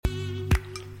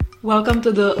Welcome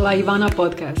to the La Ivana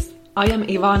podcast. I am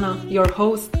Ivana, your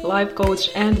host, life coach,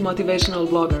 and motivational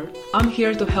blogger. I'm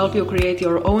here to help you create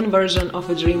your own version of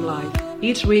a dream life.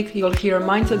 Each week, you'll hear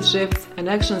mindset shifts and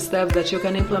action steps that you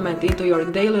can implement into your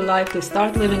daily life to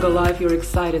start living a life you're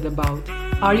excited about.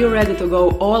 Are you ready to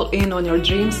go all in on your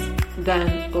dreams?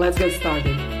 Then let's get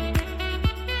started.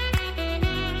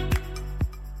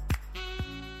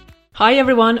 Hi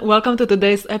everyone, welcome to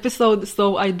today's episode.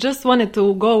 So I just wanted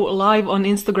to go live on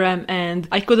Instagram and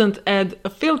I couldn't add a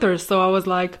filter. So I was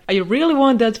like, I really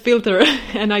want that filter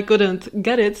and I couldn't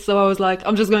get it. So I was like,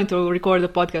 I'm just going to record a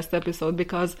podcast episode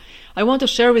because I want to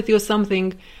share with you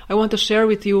something. I want to share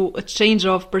with you a change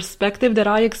of perspective that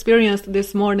I experienced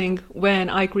this morning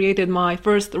when I created my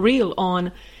first reel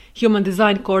on Human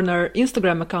Design Corner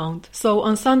Instagram account. So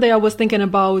on Sunday I was thinking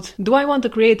about, do I want to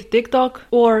create TikTok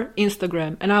or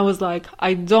Instagram? And I was like,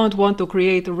 I don't want to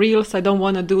create reels. I don't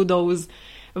want to do those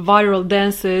viral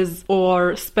dances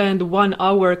or spend 1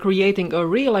 hour creating a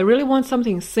reel. I really want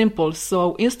something simple.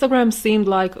 So Instagram seemed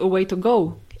like a way to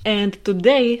go. And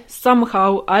today,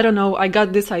 somehow, I don't know, I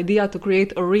got this idea to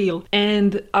create a reel.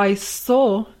 And I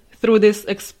saw through this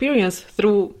experience,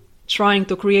 through trying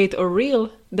to create a reel,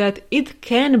 that it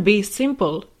can be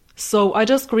simple. So I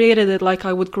just created it like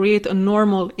I would create a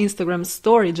normal Instagram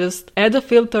story, just add a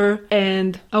filter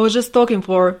and I was just talking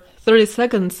for 30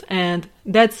 seconds and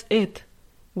that's it.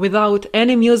 Without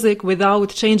any music, without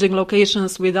changing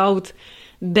locations, without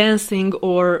dancing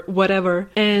or whatever.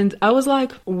 And I was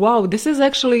like, wow, this is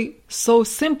actually so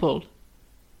simple.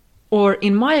 Or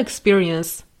in my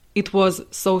experience, it was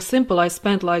so simple. I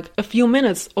spent like a few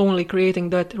minutes only creating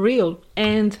that reel.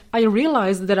 And I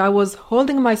realized that I was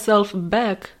holding myself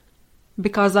back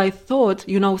because I thought,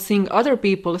 seeing other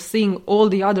people, seeing all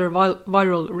the other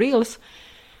viral reels,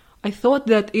 I thought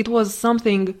that it was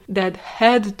something that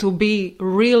had to be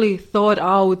really thought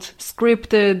out,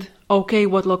 scripted. Okay,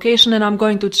 what location am I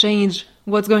going to change?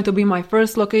 What's going to be my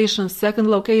first location, second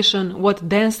location? What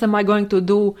dance am I going to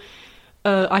do?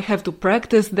 I have to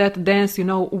practice that dance,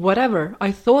 whatever.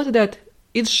 I thought that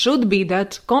it should be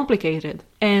that complicated.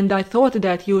 And I thought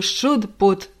that you should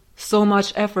put so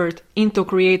much effort into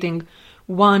creating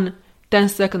one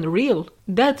 10-second reel.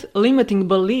 That limiting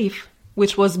belief,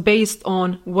 which was based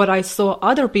on what I saw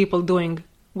other people doing,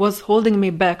 was holding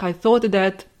me back. I thought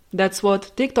that that's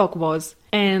what TikTok was.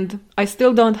 And I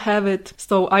still don't have it,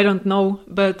 so I don't know.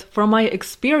 But from my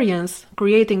experience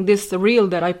creating this reel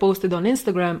that I posted on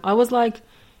Instagram, I was like,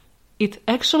 it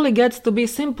actually gets to be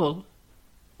simple.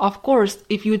 Of course,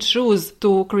 if you choose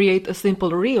to create a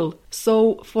simple reel.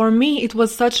 So for me, it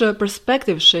was such a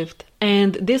perspective shift.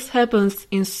 And this happens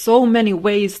in so many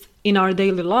ways in our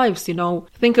daily lives,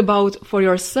 Think about for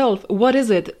yourself, what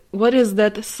is it? What is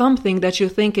that something that you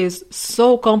think is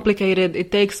so complicated?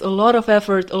 It takes a lot of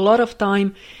effort, a lot of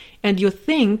time, and you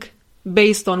think,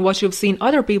 based on what you've seen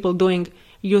other people doing,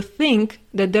 you think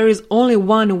that there is only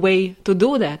one way to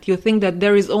do that. You think that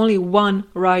there is only one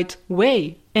right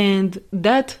way. And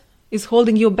that is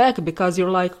holding you back because you're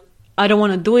like, I don't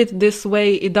want to do it this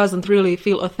way. It doesn't really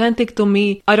feel authentic to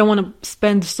me. I don't want to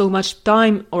spend so much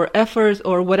time or effort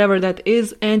or whatever that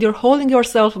is. And you're holding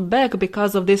yourself back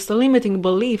because of this limiting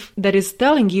belief that is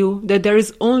telling you that there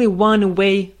is only one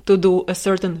way to do a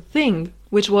certain thing,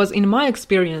 which was, in my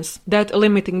experience, that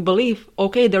limiting belief.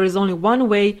 Okay, there is only one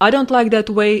way. I don't like that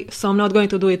way, so I'm not going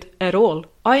to do it at all.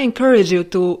 I encourage you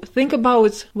to think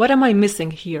about, what am I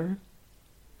missing here?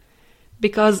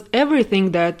 Because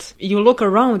everything that you look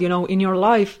around, in your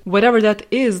life, whatever that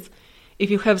is,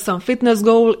 if you have some fitness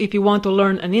goal, if you want to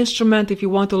learn an instrument, if you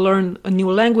want to learn a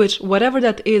new language, whatever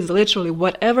that is, literally,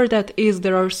 whatever that is,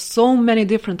 there are so many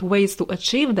different ways to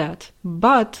achieve that.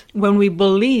 But when we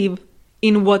believe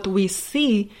in what we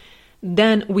see,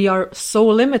 then we are so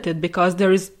limited because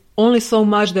there is only so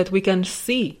much that we can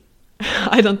see.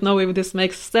 I don't know if this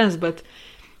makes sense, but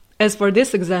as for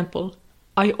this example,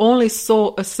 I only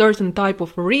saw a certain type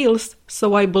of reels,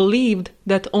 so I believed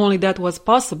that only that was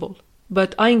possible.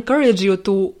 But I encourage you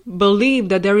to believe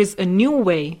that there is a new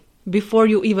way before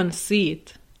you even see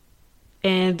it.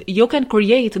 And you can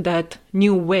create that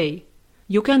new way.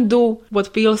 You can do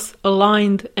what feels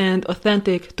aligned and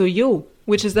authentic to you,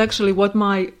 which is actually what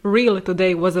my reel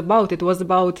today was about. It was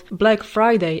about Black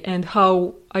Friday and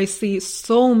how I see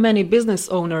so many business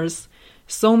owners,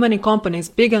 so many companies,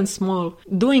 big and small,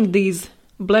 doing these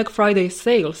Black Friday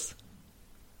sales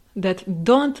that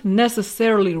don't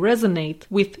necessarily resonate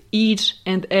with each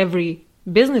and every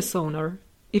business owner.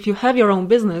 If you have your own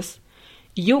business,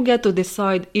 you get to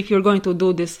decide if you're going to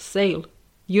do this sale.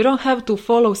 You don't have to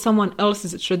follow someone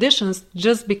else's traditions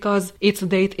just because it's a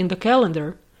date in the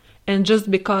calendar. And just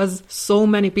because so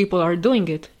many people are doing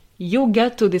it, you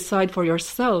get to decide for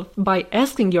yourself by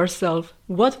asking yourself,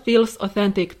 what feels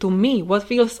authentic to me? What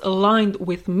feels aligned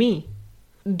with me?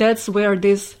 That's where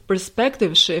this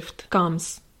perspective shift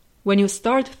comes. When you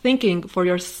start thinking for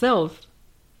yourself,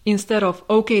 instead of,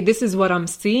 okay, this is what I'm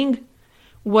seeing,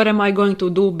 what am I going to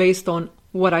do based on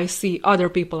what I see other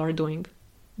people are doing?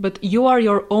 But you are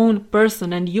your own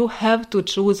person and you have to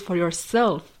choose for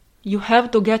yourself. You have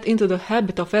to get into the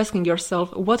habit of asking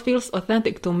yourself what feels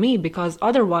authentic to me, because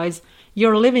otherwise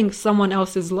you're living someone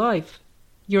else's life.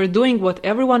 You're doing what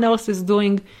everyone else is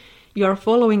doing. You're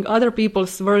following other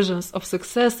people's versions of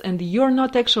success and you're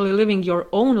not actually living your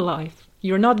own life.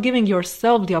 You're not giving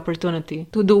yourself the opportunity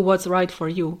to do what's right for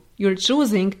you. You're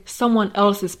choosing someone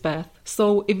else's path.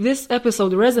 So if this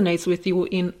episode resonates with you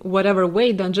in whatever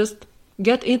way, then just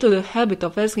get into the habit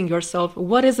of asking yourself,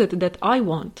 what is it that I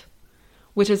want?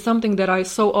 Which is something that I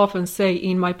so often say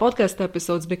in my podcast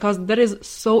episodes, because that is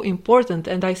so important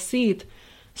and I see it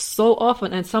so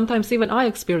often, and sometimes even I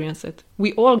experience it.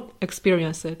 We all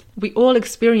experience it. We all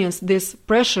experience this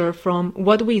pressure from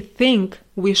what we think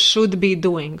we should be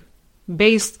doing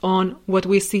based on what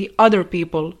we see other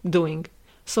people doing.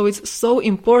 So it's so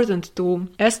important to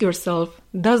ask yourself,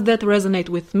 does that resonate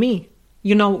with me?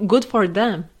 Good for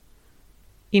them.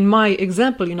 In my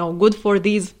example, good for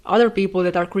these other people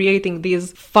that are creating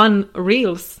these fun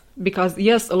reels, because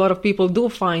yes, a lot of people do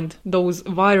find those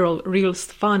viral reels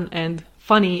fun and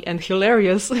funny and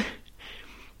hilarious.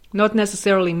 Not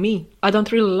necessarily me. I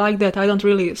don't really like that. I don't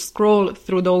really scroll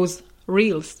through those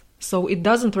reels. So it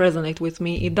doesn't resonate with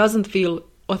me. It doesn't feel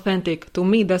authentic to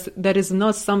me. That is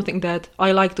not something that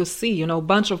I like to see.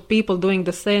 Bunch of people doing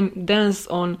the same dance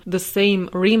on the same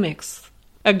remix.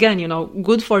 Again,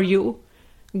 good for you.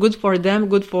 Good for them,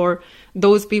 good for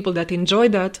those people that enjoy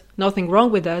that, nothing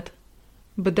wrong with that,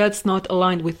 but that's not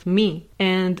aligned with me.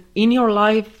 And in your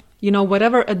life,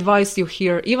 whatever advice you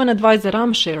hear, even advice that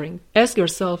I'm sharing, ask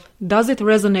yourself, does it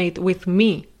resonate with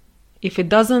me? If it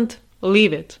doesn't,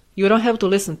 leave it. You don't have to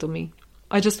listen to me.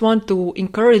 I just want to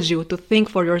encourage you to think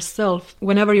for yourself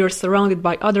whenever you're surrounded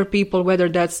by other people, whether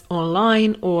that's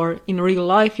online or in real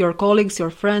life, your colleagues, your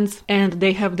friends, and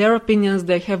they have their opinions,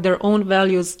 they have their own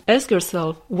values. Ask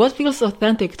yourself, what feels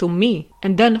authentic to me?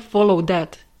 And then follow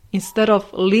that. Instead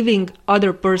of living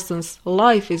other person's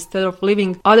life, instead of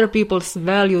living other people's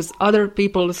values, other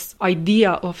people's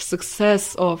idea of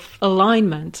success, of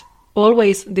alignment,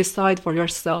 always decide for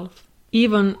yourself.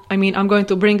 I'm going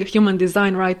to bring human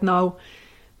design right now.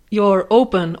 Your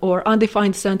open or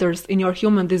undefined centers in your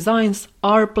human designs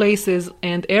are places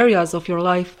and areas of your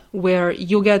life where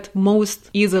you get most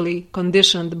easily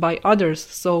conditioned by others.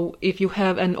 So if you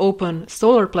have an open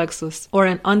solar plexus or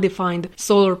an undefined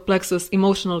solar plexus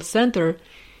emotional center,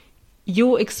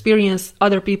 you experience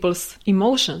other people's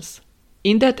emotions.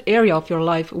 In that area of your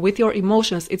life, with your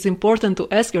emotions, it's important to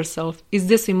ask yourself, is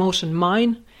this emotion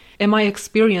mine? Am I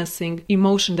experiencing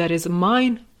emotion that is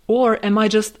mine? Or am I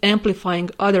just amplifying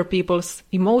other people's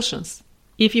emotions?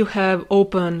 If you have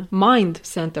open mind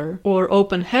center or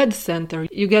open head center,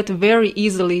 you get very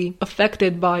easily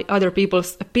affected by other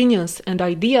people's opinions and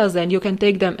ideas, and you can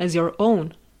take them as your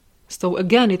own. So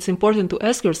again, it's important to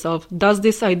ask yourself, does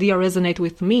this idea resonate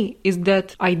with me? Is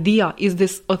that idea, is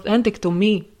this authentic to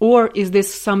me? Or is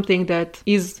this something that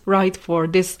is right for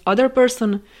this other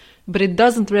person, but it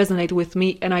doesn't resonate with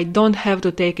me and I don't have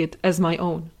to take it as my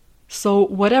own? So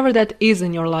whatever that is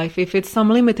in your life, if it's some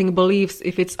limiting beliefs,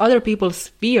 if it's other people's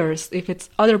fears, if it's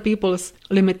other people's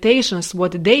limitations,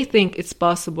 what they think is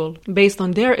possible based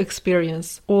on their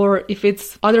experience, or if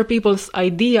it's other people's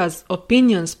ideas,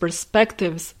 opinions,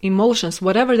 perspectives, emotions,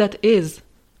 whatever that is,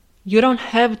 you don't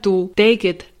have to take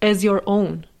it as your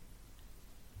own.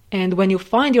 And when you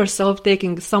find yourself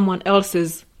taking someone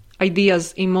else's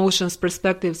ideas, emotions,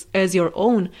 perspectives as your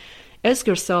own, ask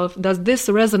yourself, does this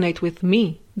resonate with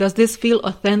me? Does this feel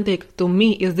authentic to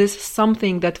me? Is this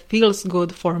something that feels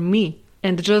good for me?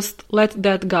 And just let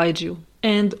that guide you.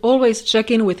 And always check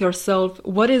in with yourself.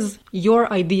 What is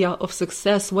your idea of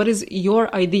success? What is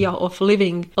your idea of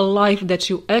living a life that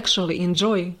you actually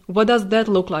enjoy? What does that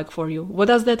look like for you? What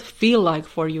does that feel like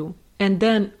for you? And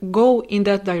then go in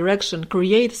that direction.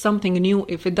 Create something new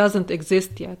if it doesn't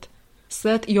exist yet.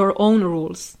 Set your own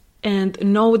rules. And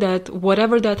know that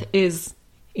whatever that is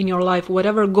in your life,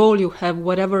 whatever goal you have,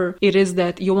 whatever it is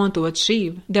that you want to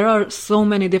achieve, there are so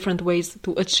many different ways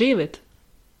to achieve it.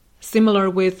 Similar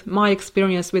with my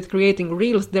experience with creating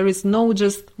reels, there is no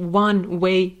just one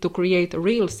way to create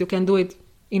reels. You can do it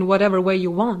in whatever way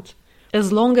you want.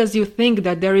 As long as you think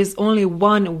that there is only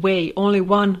one way, only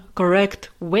one correct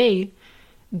way,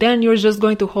 then you're just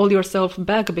going to hold yourself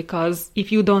back, because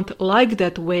if you don't like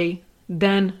that way,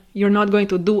 then you're not going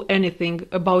to do anything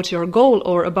about your goal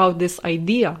or about this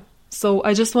idea. So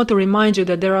I just want to remind you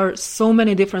that there are so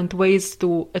many different ways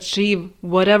to achieve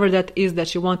whatever that is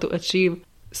that you want to achieve.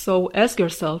 So ask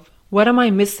yourself, what am I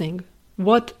missing?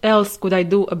 What else could I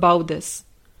do about this?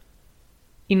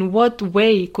 In what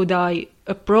way could I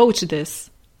approach this?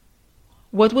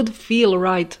 What would feel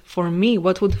right for me?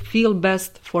 What would feel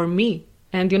best for me?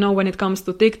 And when it comes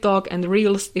to TikTok and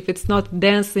Reels, if it's not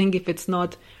dancing, if it's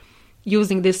not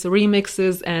using these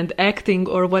remixes and acting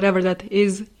or whatever that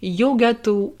is, you get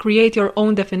to create your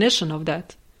own definition of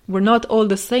that. We're not all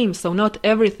the same, so not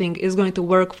everything is going to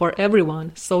work for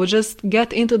everyone. So just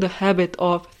get into the habit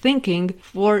of thinking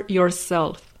for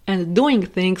yourself and doing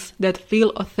things that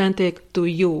feel authentic to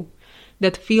you,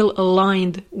 that feel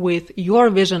aligned with your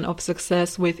vision of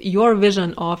success, with your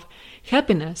vision of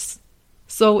happiness.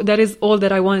 So that is all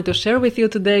that I wanted to share with you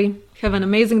today. Have an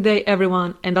amazing day,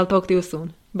 everyone, and I'll talk to you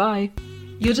soon. Bye.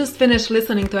 You just finished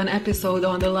listening to an episode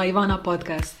on the La Ivana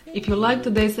podcast. If you liked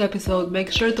today's episode, make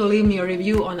sure to leave me a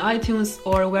review on iTunes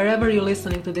or wherever you're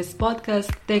listening to this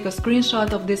podcast. Take a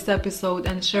screenshot of this episode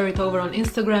and share it over on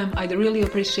Instagram. I'd really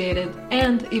appreciate it.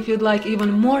 And if you'd like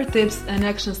even more tips and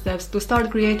action steps to start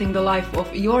creating the life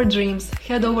of your dreams,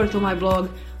 head over to my blog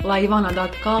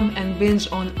laivana.com and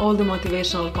binge on all the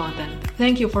motivational content.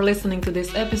 Thank you for listening to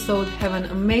this episode. Have an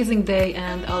amazing day,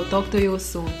 and I'll talk to you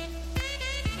soon.